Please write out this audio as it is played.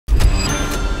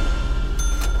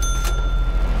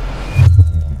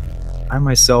I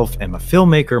myself am a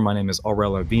filmmaker. My name is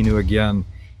Aurelio Binu again,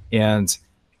 and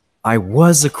I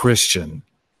was a Christian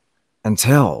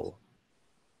until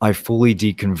I fully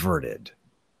deconverted.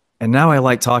 And now I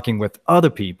like talking with other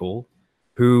people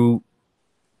who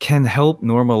can help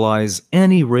normalize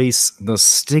and erase the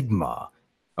stigma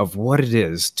of what it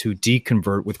is to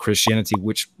deconvert with Christianity,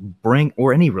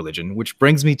 or any religion, which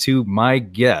brings me to my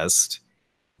guest,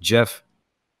 Jeff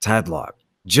Tadlock.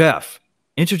 Jeff,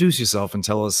 introduce yourself and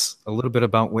tell us a little bit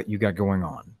about what you got going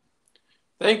on.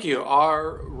 Thank you,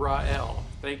 R. Rael.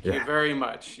 Thank you Yeah, very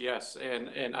much. Yes,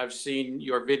 and I've seen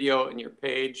your video and your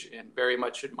page and very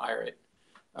much admire it.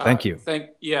 thank you.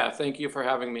 Thank you for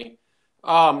having me.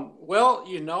 Well,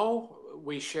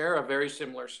 we share a very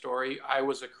similar story. I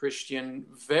was a Christian,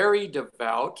 very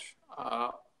devout,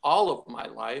 all of my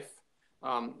life.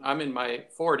 I'm in my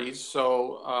 40s,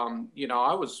 so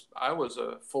I was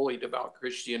a fully devout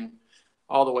Christian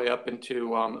all the way up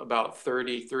into about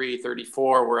 33,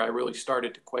 34, where I really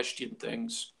started to question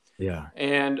things. Yeah,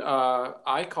 And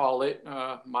I call it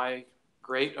my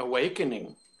great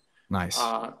awakening. nice.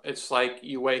 It's like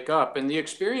you wake up, and the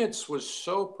experience was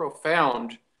so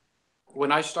profound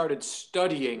when I started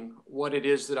studying what it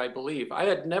is that I believe. I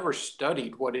had never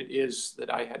studied what it is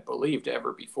that I had believed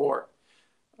ever before.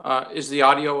 Is the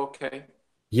audio okay?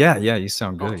 Yeah, yeah, you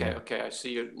sound good. Okay, Yeah. okay, I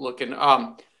see you looking.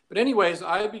 But anyways,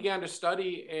 I began to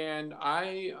study, and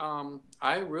I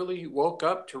really woke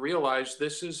up to realize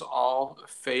this is all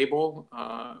fable,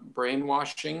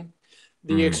 brainwashing.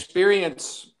 The Mm,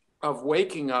 experience of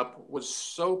waking up was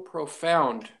so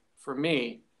profound for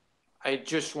me. I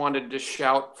just wanted to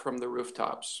shout from the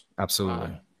rooftops. Uh,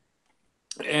 absolutely.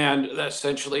 and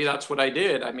essentially, that's what I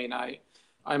did. I mean,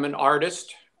 I'm an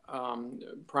artist,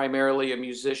 primarily a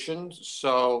musician,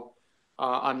 so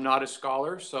I'm not a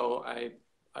scholar. So I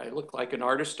look like an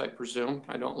artist, I presume.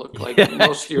 I don't look like Yeah,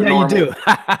 most of your yeah, you normal do.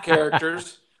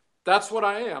 characters. That's what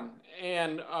I am.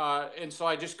 And so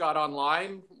I just got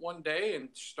online one day and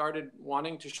started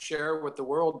wanting to share with the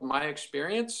world my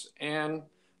experience. And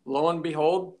lo and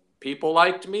behold, people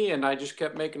liked me, and I just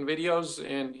kept making videos.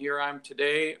 And here I'm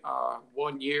today,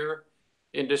 1 year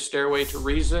into Stairway to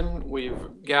Reason. We've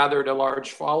gathered a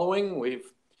large following. We've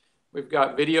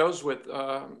got videos with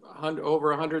over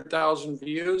 100,000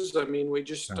 views. I mean,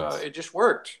 Nice. it just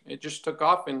worked. It just took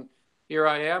off, and here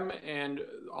I am. And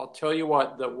I'll tell you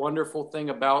what, the wonderful thing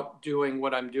about doing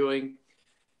what I'm doing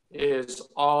is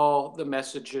all the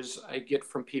messages I get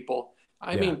from people.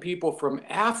 I Yeah, mean, people from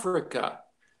Africa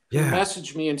who yeah.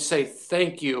 message me and say,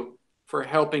 thank you for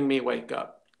helping me wake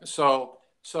up. So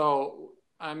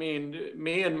I mean,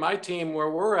 me and my team where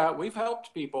we're at, we've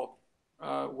helped people.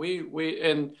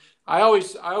 And I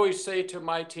always say to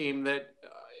my team that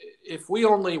if we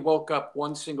only woke up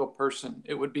one single person,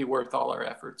 it would be worth all our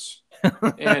efforts.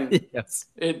 And Yes.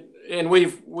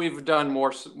 we've done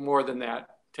more than that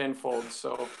tenfold.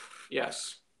 So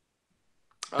yes.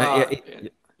 Yeah, Uh,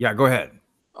 yeah, go ahead.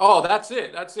 oh, that's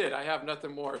it. That's it. I have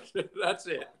nothing more. That's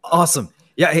it. Awesome.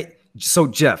 Yeah. Hey, so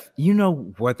Jeff, you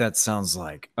know what that sounds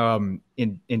like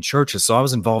in churches. So I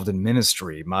was involved in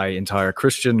ministry my entire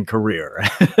Christian career.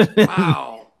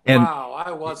 Wow. And Wow.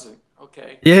 I wasn't.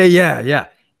 Okay. yeah, yeah, yeah.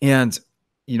 And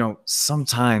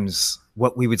sometimes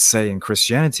what we would say in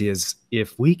Christianity is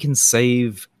if we can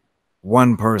save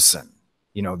one person,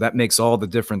 that makes all the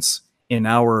difference in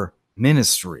our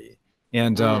ministry.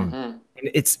 And Hmm.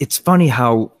 it's funny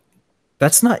how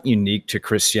that's not unique to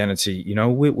Christianity.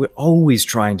 We're always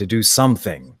trying to do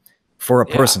something for a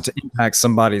Yeah. person to impact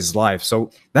somebody's life.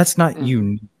 So that's not Hmm.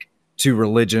 unique to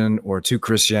religion or to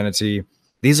Christianity.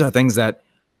 These are things that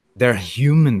they're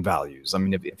human values. I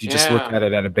mean, if you just look Yeah. at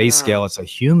it at a base Yeah. scale, it's a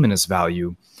humanist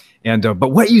value. And but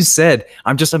what you said,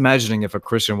 I'm just imagining if a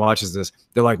Christian watches this,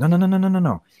 they're like, no, no, no, no, no, no,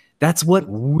 no. That's what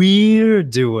we're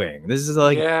doing. This is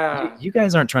like Yeah. you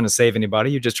guys aren't trying to save anybody.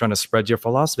 You're just trying to spread your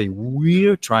philosophy.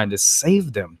 We're trying to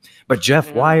save them. But Jeff,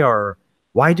 Yeah.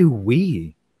 why do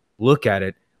we look at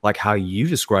it like how you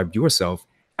described yourself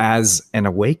as an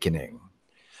awakening?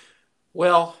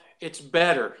 Well, it's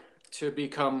better to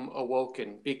become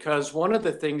awoken because one of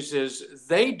the things is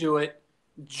they do it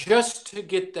just to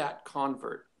get that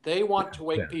convert. They want to Yeah,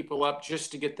 wake people up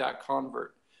just to get that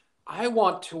convert. I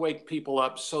want to wake people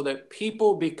up so that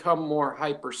people become more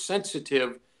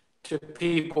hypersensitive to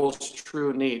people's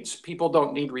true needs. People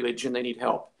don't need religion, they need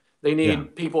help. They yeah,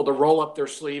 need people to roll up their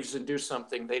sleeves and do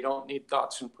something. They don't need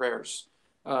thoughts and prayers.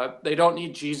 They don't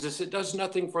need Jesus. It does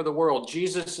nothing for the world.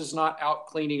 Jesus is not out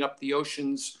cleaning up the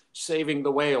oceans, saving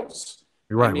the whales.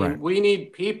 you're I right, right. mean, we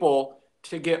need people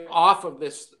to get off of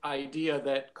this idea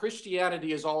that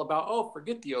Christianity is all about, oh,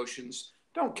 forget the oceans.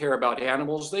 Don't care about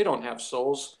animals. They don't have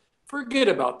souls. Forget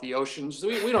about the oceans.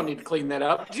 We don't need to clean that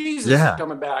up. Jesus is Yeah.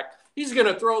 coming back. He's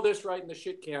going to throw this right in the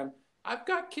shit can. I've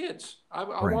got kids. I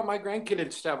Right. want my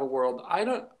grandkids to have a world.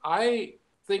 I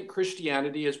think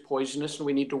Christianity is poisonous and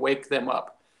we need to wake them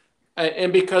up.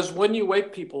 And because when you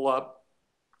wake people up,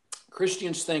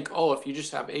 Christians think, oh, if you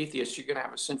just have atheists, you're going to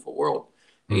have a sinful world.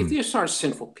 Atheists aren't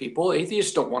sinful people.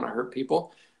 Atheists don't want to hurt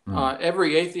people.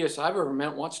 Every atheist I've ever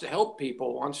met wants to help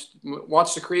people,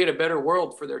 wants to create a better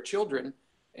world for their children,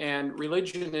 and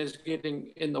religion is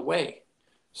getting in the way.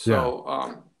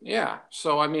 So,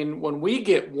 So, I mean, when we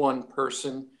get one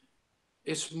person,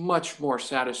 it's much more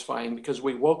satisfying because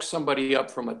we woke somebody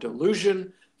up from a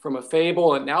delusion, from a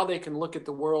fable, and now they can look at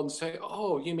the world and say,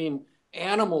 oh, you mean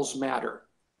animals matter?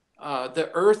 The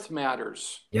earth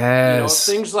matters, Yes.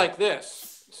 things like this.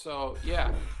 So,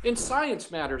 yeah, and science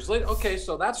matters. Okay,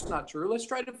 so that's not true. Let's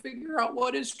try to figure out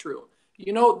what is true.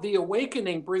 The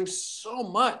awakening brings so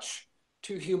much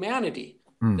to humanity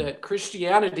that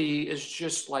Christianity is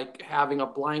just like having a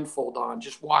blindfold on,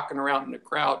 just walking around in a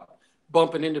crowd,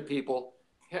 bumping into people,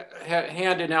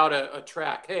 handing out a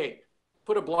tract. Hey,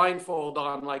 put a blindfold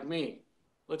on like me.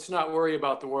 Let's not worry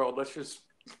about the world. Let's just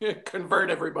convert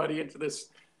everybody into this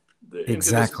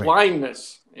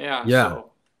blindness. Yeah.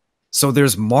 So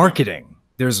there's marketing.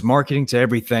 There's marketing to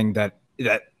everything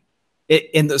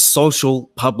in the social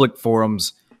public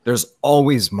forums, there's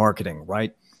always marketing,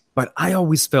 right? But I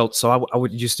always felt, so I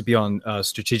would used to be on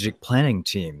strategic planning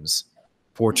teams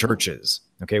for churches.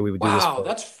 Okay, we would do this. Wow,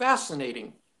 that's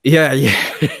fascinating. Yeah.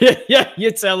 Yeah,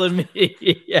 you're telling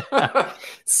me. Yeah.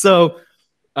 So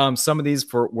some of these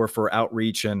were for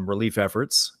outreach and relief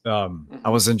efforts. I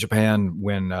was in Japan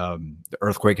when the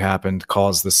earthquake happened,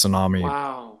 caused the tsunami.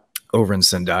 Wow. Over in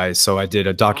Sendai. So I did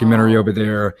a documentary over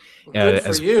there. Good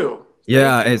for you.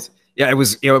 It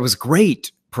was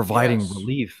great providing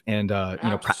relief and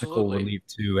practical relief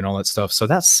too and all that stuff. So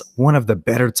that's one of the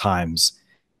better times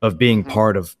of being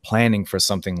part of planning for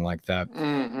something like that.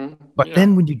 But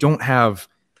then when you don't have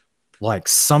like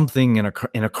something in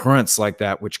an occurrence like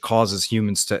that, which causes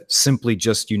humans to simply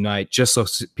just unite just so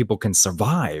people can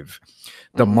survive,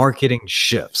 the marketing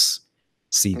shifts.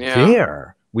 See,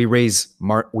 there we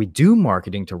do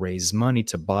marketing to raise money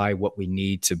to buy what we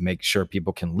need to make sure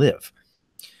people can live.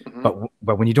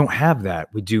 But when you don't have that,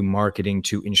 we do marketing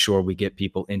to ensure we get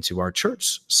people into our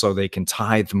church so they can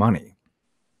tithe money.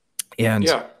 And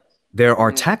there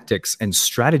are tactics and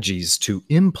strategies to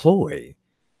employ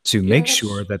to make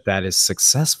sure that is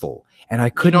successful. And I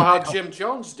couldn't. You know how Jim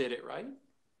Jones did it, right?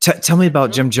 Tell me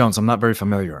about Jim Jones. I'm not very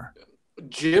familiar.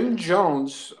 Jim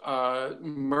Jones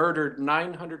murdered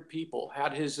 900 people,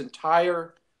 had his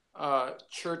entire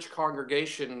church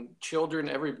congregation, children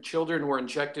were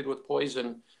injected with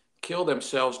poison, kill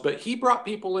themselves. But he brought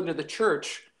people into the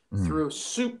church through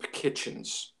soup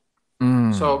kitchens.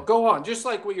 So go on, just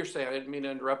like what you're saying. I didn't mean to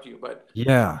interrupt you, but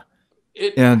and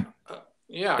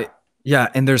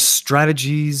there's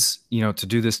strategies, to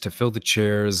do this, to fill the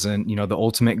chairs, and the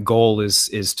ultimate goal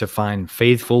is to find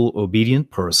faithful,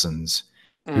 obedient persons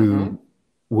who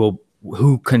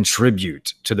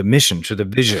contribute to the mission, to the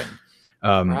vision.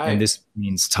 And this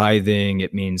means tithing,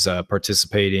 it means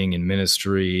participating in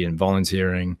ministry and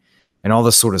volunteering and all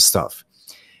this sort of stuff.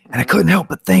 And I couldn't help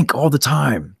but think all the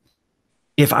time,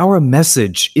 if our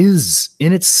message is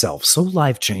in itself so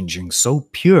life-changing, so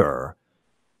pure,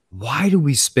 why do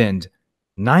we spend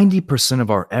 90%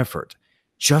 of our effort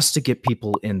just to get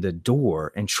people in the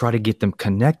door and try to get them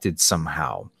connected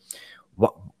somehow?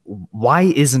 Why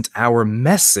isn't our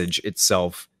message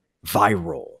itself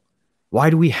viral? Why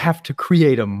do we have to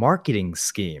create a marketing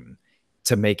scheme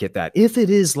to make it that? If it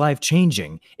is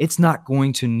life-changing, it's not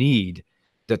going to need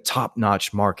the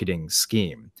top-notch marketing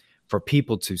scheme for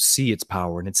people to see its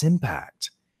power and its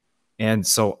impact. And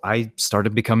so I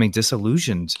started becoming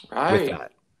disillusioned with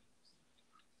that.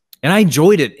 And I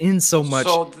enjoyed it in so much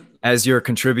as you're a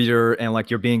contributor and like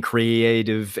you're being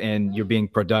creative and you're being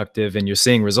productive and you're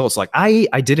seeing results. Like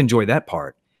I did enjoy that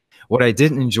part. What I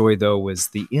didn't enjoy though was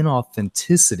the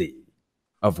inauthenticity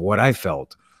of what I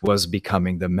felt was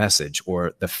becoming the message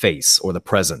or the face or the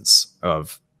presence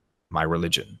of my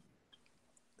religion.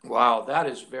 Wow, that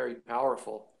is very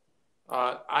powerful.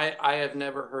 I have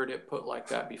never heard it put like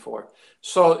that before.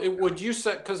 So would you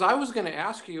say, because I was going to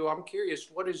ask you, I'm curious,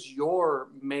 what is your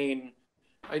main,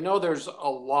 I know there's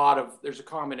a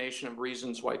combination of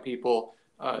reasons why people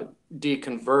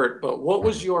deconvert, but what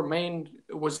was your main,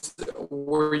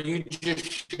 were you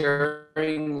just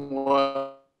sharing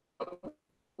what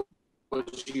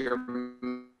was your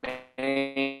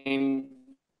main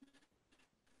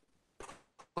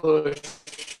push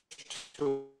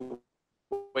to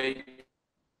wake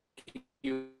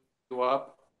you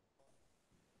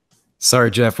Sorry,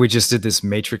 Jeff. We just did this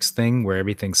Matrix thing where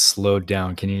everything slowed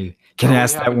down. Can Are you we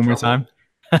ask that having one more time?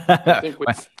 trouble? I think we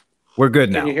We're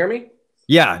good can you now. hear me?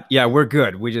 Yeah, yeah, we're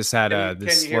good. We just had Can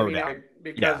this you hear me slowdown. now? Yeah.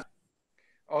 Because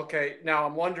okay, now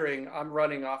I'm wondering. I'm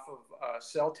running off of a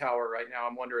cell tower right now.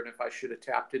 I'm wondering if I should have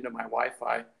tapped into my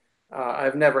Wi-Fi.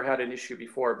 I've never had an issue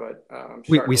before, but I'm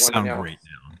We starting to wonder sound now. great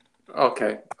now.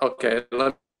 Okay, okay.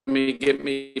 Let me get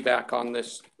me back on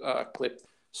this clip.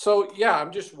 So yeah,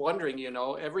 I'm just wondering.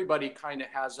 Everybody kind of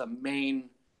has a main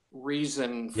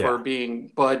reason for Yeah.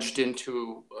 being budged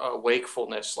into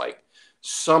wakefulness. Like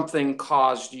something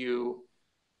caused you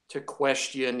to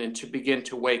question and to begin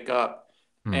to wake up.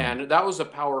 Hmm. And that was a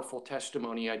powerful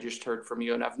testimony I just heard from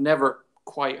you. And I've never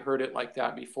quite heard it like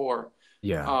that before.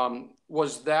 Yeah.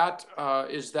 Is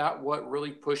that what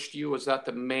really pushed you? Was that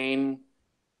the main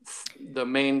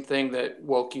thing that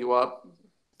woke you up?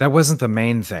 That wasn't the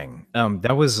main thing.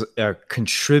 That was a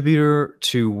contributor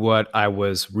to what I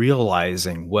was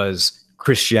realizing was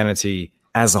Christianity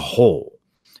as a whole.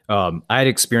 I had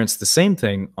experienced the same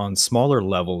thing on smaller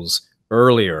levels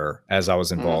earlier as I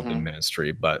was involved in Mm-hmm.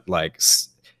 ministry, but like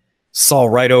saw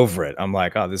right over it. I'm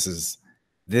like, oh, this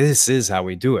is how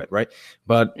we do it, right?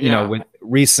 But Yeah. when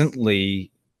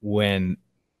recently when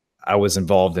I was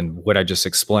involved in what I just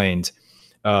explained,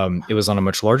 it was on a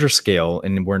much larger scale,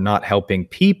 and we're not helping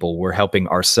people; we're helping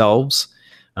ourselves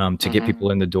to get Mm-hmm.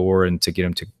 people in the door and to get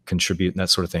them to contribute and that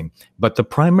sort of thing. But the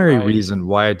primary Right. reason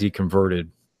why I deconverted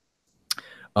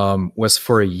was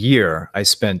for a year I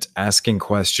spent asking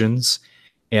questions,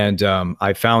 and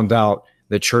I found out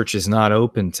the church is not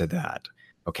open to that.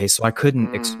 Okay, so I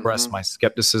couldn't express Mm-hmm. my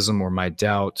skepticism or my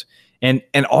doubt, and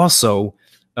also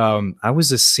I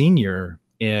was a senior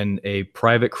in a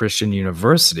private Christian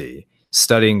university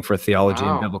studying for theology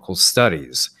and Wow. biblical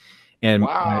studies. And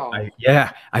Wow.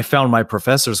 I found my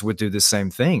professors would do the same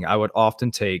thing. I would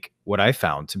often take what I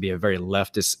found to be a very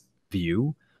leftist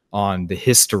view on the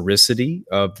historicity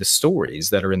of the stories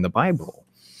that are in the Bible.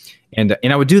 And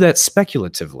I would do that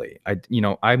speculatively.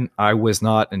 I was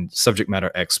not a subject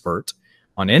matter expert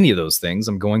on any of those things.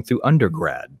 I'm going through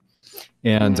undergrad.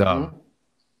 And Mm-hmm.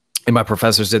 and my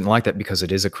professors didn't like that because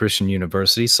it is a Christian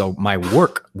university. So my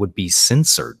work would be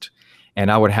censored. And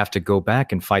I would have to go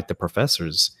back and fight the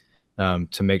professors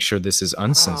to make sure this is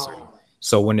uncensored. Wow.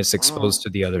 So when it's exposed Mm. to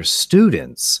the other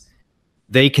students,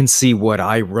 they can see what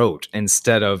I wrote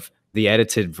instead of the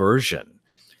edited version.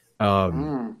 Um,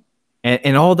 Mm.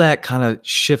 and all that kind of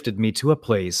shifted me to a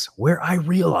place where I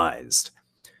realized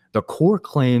the core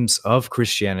claims of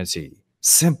Christianity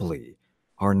simply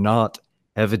are not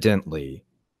evidently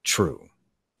true.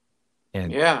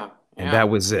 And Yeah. and Yeah. that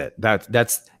was it.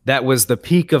 That was the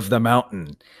peak of the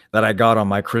mountain that I got on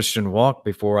my Christian walk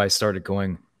before I started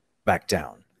going back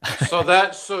down.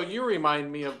 So you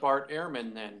remind me of Bart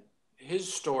Ehrman then.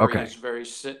 His story Okay. is very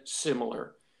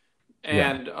similar.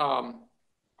 Yeah. And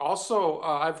also,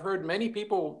 I've heard many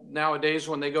people nowadays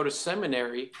when they go to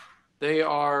seminary,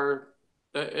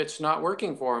 it's not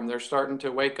working for them. They're starting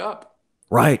to wake up.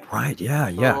 Right, right. Yeah,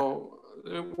 yeah. So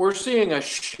we're seeing a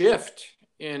shift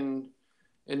in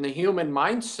the human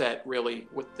mindset, really,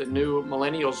 with the new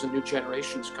millennials and new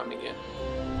generations coming in.